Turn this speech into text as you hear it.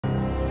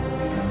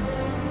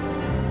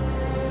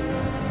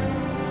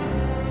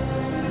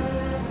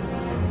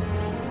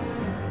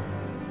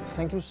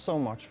thank you so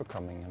much for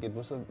coming. It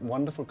was a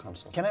wonderful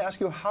concert. Can I ask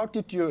you, how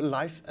did your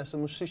life as a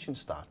musician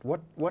start?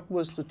 What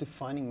was the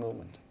defining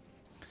moment?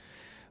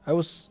 I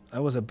was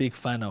a big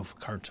fan of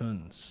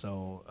cartoons,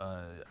 so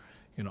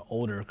you know,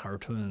 older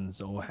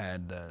cartoons all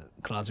had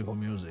classical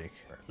music,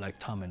 like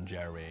Tom and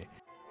Jerry.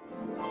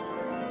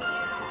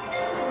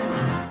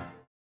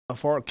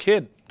 For a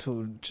kid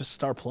to just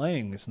start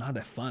playing, it's not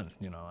that fun,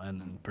 you know,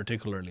 and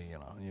particularly, you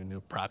know, you need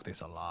to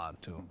practice a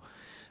lot to.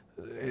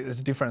 It's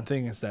a different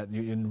thing is that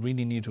you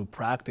really need to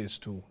practice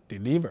to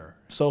deliver.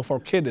 So for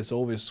kids, it's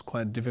always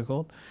quite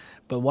difficult,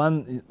 but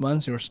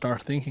once you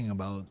start thinking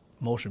about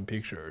motion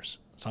pictures,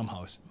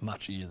 somehow it's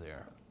much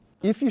easier.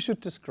 If you should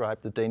describe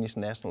the Danish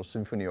National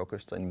Symphony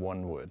Orchestra in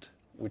one word,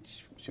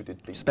 which should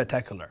it be?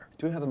 Spectacular.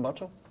 Do you have a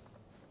motto?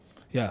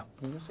 Yeah.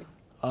 Music?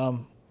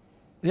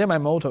 Yeah, my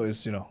motto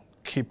is, you know,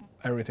 keep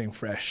everything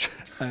fresh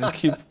and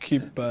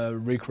keep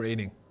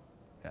recreating.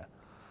 Yeah.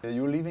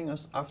 You're leaving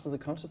us after the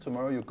concert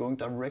tomorrow. You're going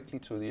directly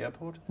to the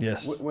airport?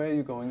 Yes. Where are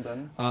you going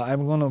then?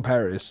 I'm going to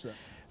Paris,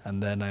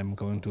 and then I'm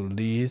going to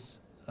Leeds.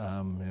 You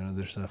know,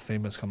 there's a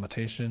famous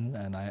competition,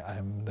 and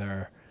I'm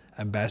their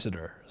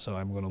ambassador. So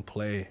I'm going to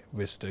play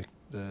with the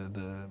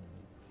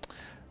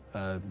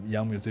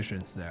young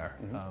musicians there.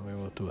 Mm-hmm. We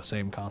will do the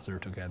same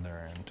concert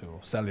together and to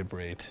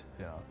celebrate,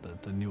 you know,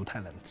 the new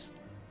talents.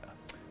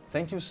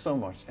 Thank you so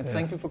much, and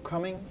thank you for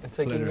coming and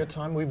taking Pleasure. your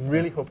time. We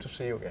really hope to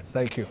see you again.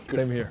 Thank you.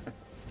 Same here.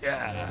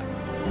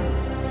 Yeah.